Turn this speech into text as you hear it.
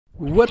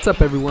What's up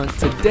everyone?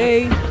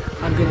 Today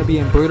I'm going to be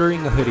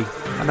embroidering a hoodie.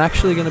 I'm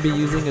actually going to be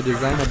using a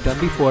design I've done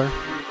before.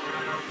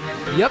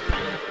 Yep,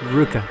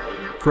 Ruka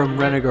from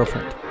Rent a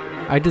Girlfriend.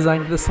 I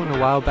designed this one a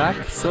while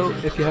back, so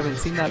if you haven't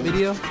seen that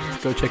video,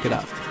 go check it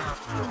out.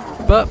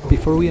 But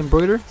before we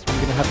embroider, I'm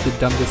going to have to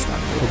dumb this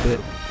down a little bit.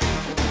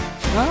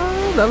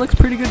 Oh, that looks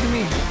pretty good to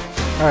me.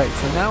 Alright,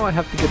 so now I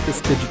have to get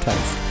this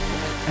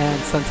digitized.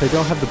 And since I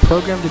don't have the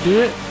program to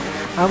do it,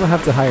 I'm going to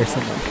have to hire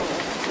someone.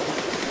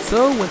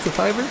 So, what's a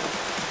 $5?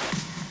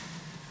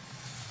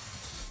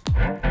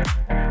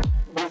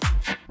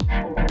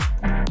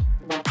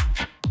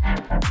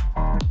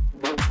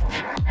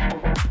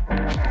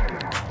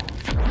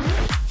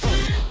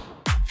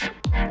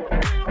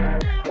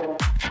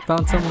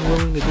 Found someone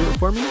willing to do it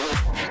for me,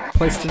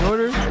 placed an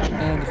order,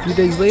 and a few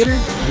days later,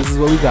 this is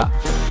what we got.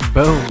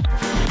 Boom!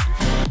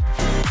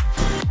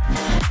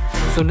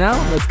 So now,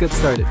 let's get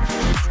started.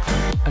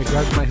 I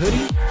grabbed my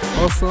hoodie,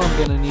 also I'm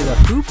gonna need a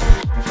hoop,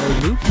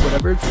 or loop,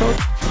 whatever it's called,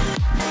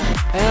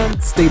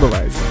 and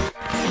stabilizer.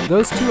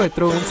 Those two I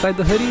throw inside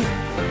the hoodie.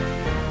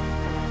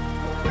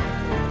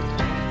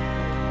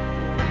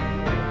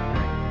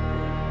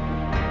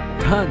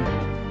 Done!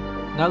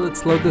 Now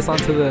let's load this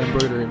onto the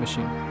embroidery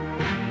machine.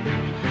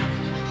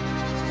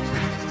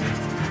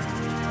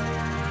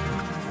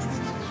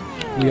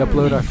 We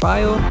upload our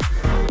file.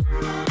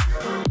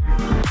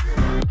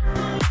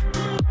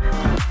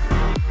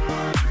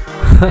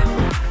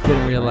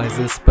 Didn't realize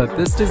this, but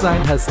this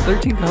design has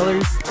 13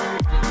 colors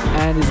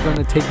and is going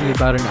to take me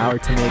about an hour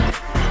to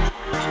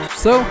make.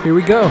 So here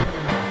we go.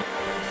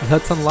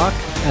 Let's unlock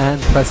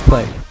and press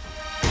play.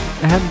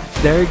 And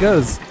there it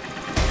goes.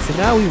 So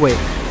now we wait.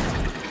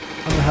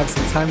 I'm going to have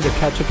some time to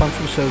catch up on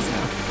some shows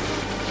now.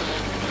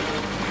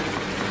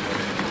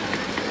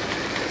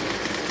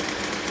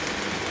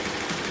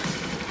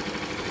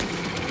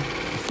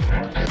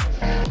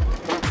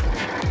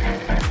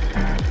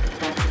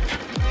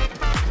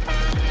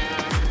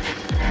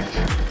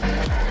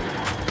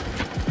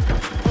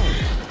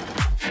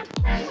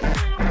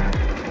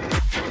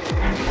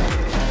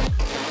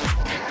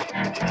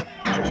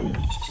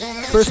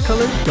 First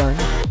color done,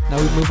 now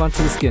we move on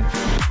to the skin.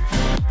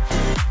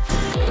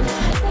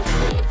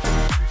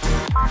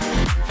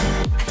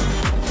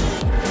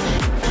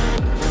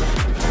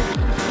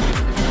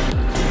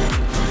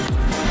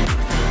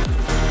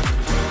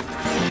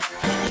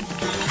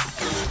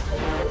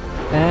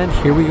 And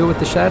here we go with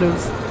the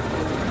shadows.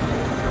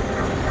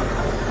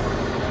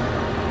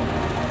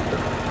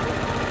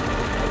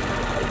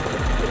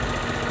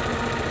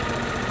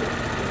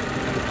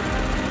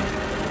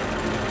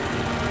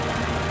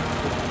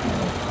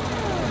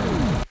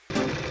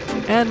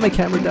 And my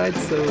camera died,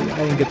 so I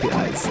didn't get the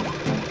eyes.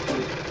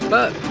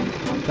 But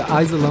the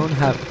eyes alone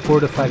have 4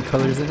 to 5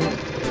 colors in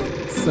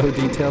it. So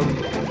detailed.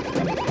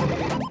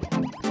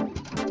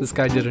 This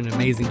guy did an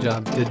amazing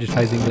job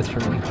digitizing this for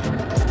me.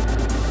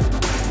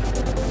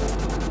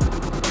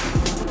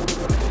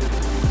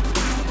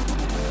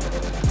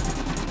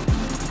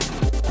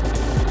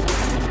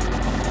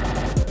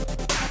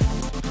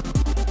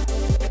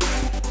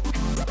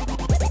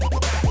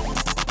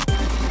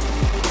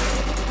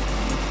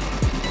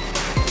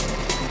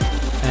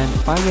 And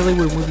finally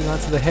we're moving on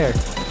to the hair.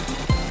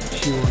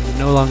 She will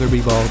no longer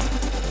be bald.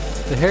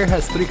 The hair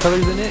has 3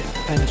 colors in it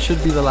and it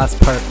should be the last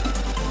part.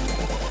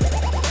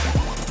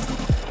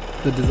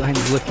 The design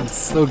is looking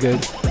so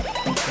good.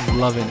 I'm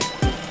loving it.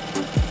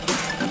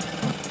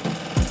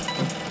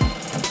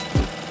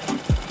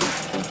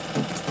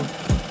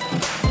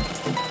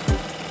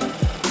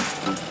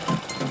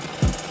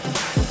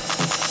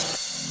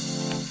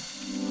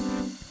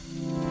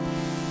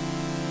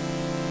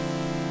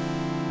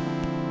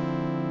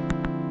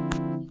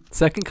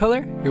 Second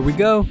color, here we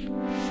go.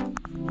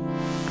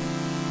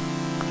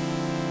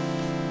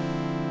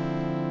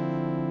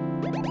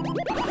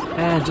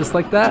 And just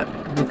like that,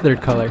 the third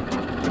color.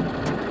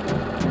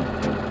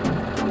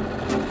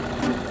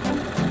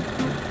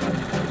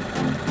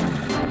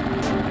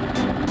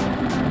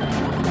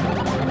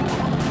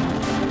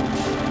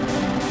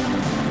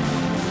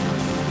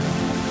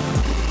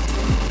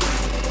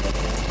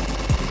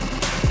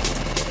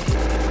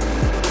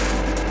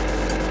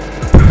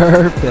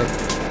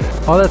 Perfect.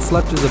 All that's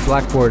left is a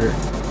black border,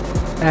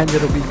 and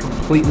it'll be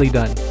completely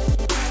done.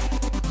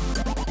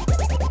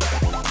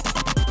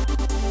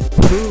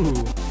 Ooh.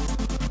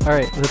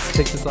 Alright, let's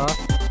take this off.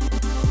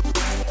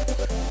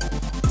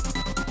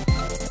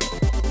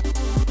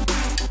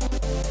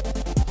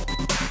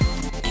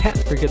 Can't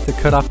forget to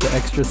cut off the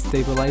extra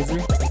stabilizer.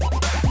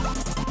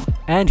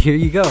 And here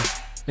you go.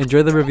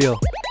 Enjoy the reveal.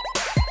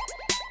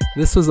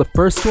 This was the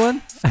first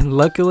one, and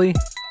luckily,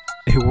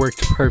 it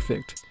worked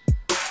perfect.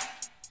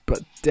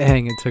 But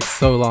dang, it took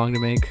so long to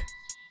make.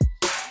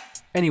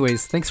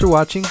 Anyways, thanks for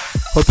watching.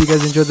 Hope you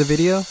guys enjoyed the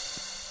video.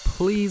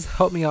 Please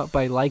help me out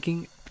by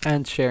liking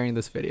and sharing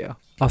this video.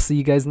 I'll see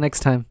you guys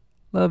next time.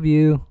 Love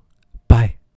you.